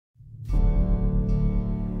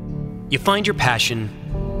You find your passion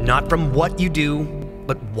not from what you do,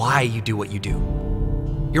 but why you do what you do.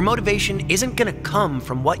 Your motivation isn't going to come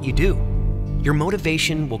from what you do. Your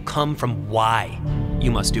motivation will come from why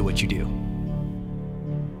you must do what you do.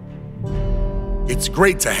 It's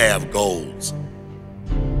great to have goals.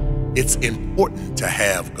 It's important to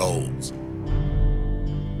have goals.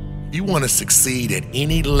 If you want to succeed at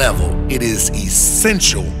any level, it is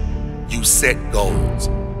essential you set goals.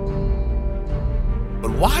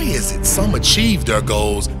 But why is it some achieve their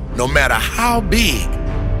goals no matter how big,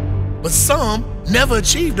 but some never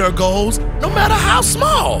achieve their goals no matter how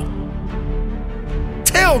small?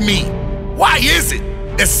 Tell me, why is it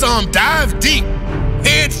that some dive deep,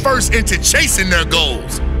 head first into chasing their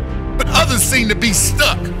goals, but others seem to be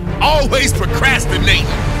stuck, always procrastinating,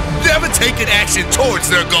 never taking action towards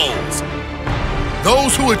their goals?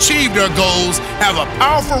 Those who achieve their goals have a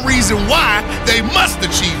powerful reason why they must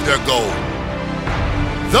achieve their goal.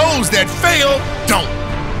 Those that fail don't.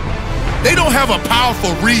 They don't have a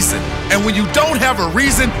powerful reason. And when you don't have a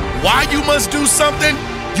reason why you must do something,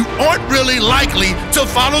 you aren't really likely to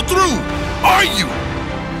follow through, are you?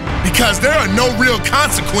 Because there are no real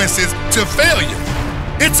consequences to failure.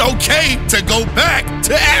 It's okay to go back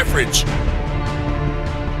to average.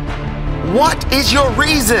 What is your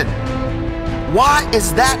reason? Why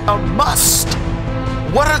is that a must?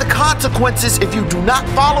 What are the consequences if you do not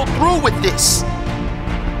follow through with this?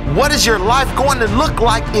 What is your life going to look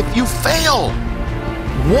like if you fail?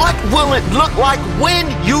 What will it look like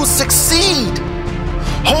when you succeed?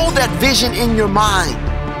 Hold that vision in your mind.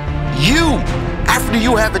 You, after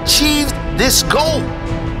you have achieved this goal,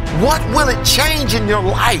 what will it change in your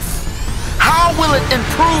life? How will it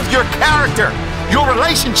improve your character, your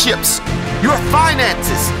relationships, your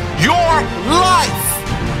finances, your life?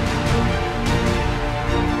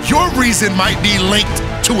 Your reason might be linked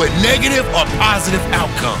to a negative or positive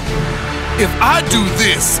outcome. If I do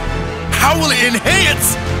this, how will it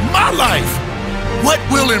enhance my life? What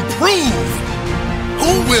will improve?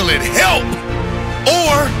 Who will it help?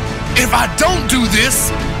 Or if I don't do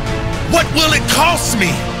this, what will it cost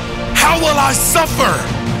me? How will I suffer?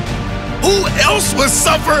 Who else will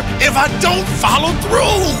suffer if I don't follow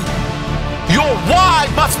through? Your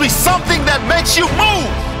why must be something that makes you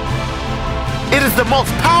move. It is the most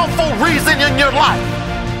powerful reason in your life.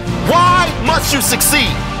 Why must you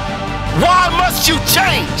succeed? Why must you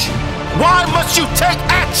change? Why must you take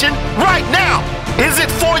action right now? Is it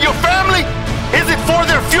for your family? Is it for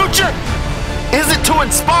their future? Is it to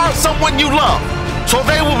inspire someone you love so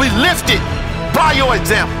they will be lifted by your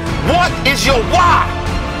example? What is your why?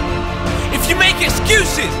 If you make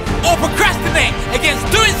excuses or procrastinate against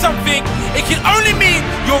doing something, it can only mean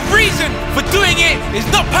your reason for doing it is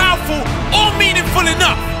not powerful or meaningful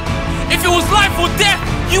enough. If it was life or death,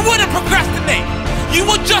 you wouldn't procrastinate. You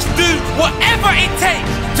would just do whatever it takes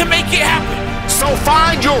to make it happen. So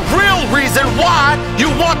find your real reason why you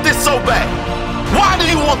want this so bad. Why do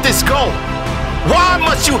you want this goal? Why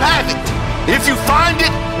must you have it? If you find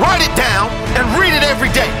it, write it down and read it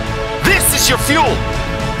every day. This is your fuel.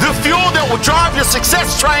 The fuel that will drive your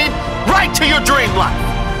success train right to your dream life.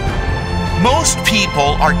 Most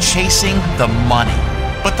people are chasing the money,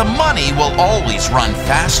 but the money will always run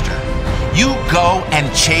faster. You go and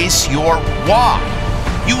chase your why.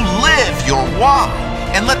 You live your why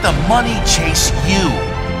and let the money chase you.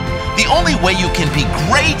 The only way you can be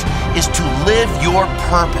great is to live your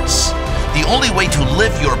purpose. The only way to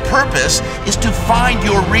live your purpose is to find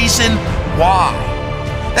your reason why.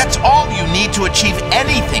 That's all you need to achieve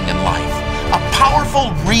anything in life. A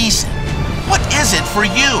powerful reason. What is it for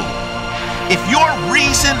you? If your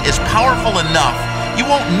reason is powerful enough, you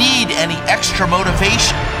won't need any extra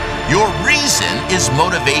motivation. Your reason is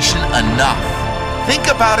motivation enough. Think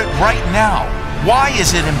about it right now. Why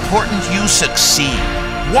is it important you succeed?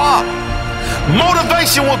 Why?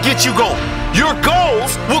 Motivation will get you going. Your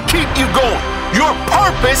goals will keep you going. Your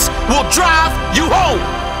purpose will drive you home.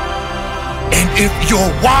 And if your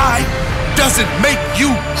why doesn't make you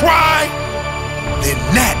cry, then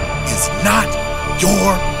that is not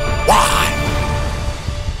your why.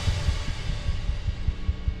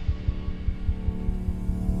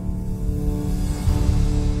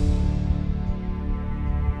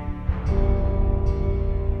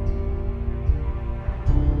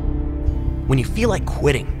 When you feel like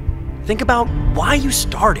quitting, think about why you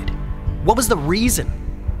started. What was the reason?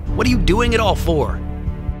 What are you doing it all for?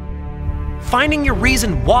 Finding your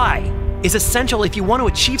reason why is essential if you want to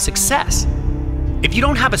achieve success. If you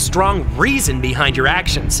don't have a strong reason behind your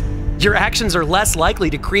actions are less likely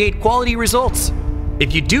to create quality results.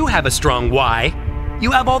 If you do have a strong why,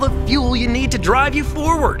 you have all the fuel you need to drive you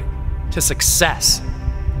forward to success.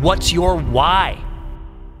 What's your why?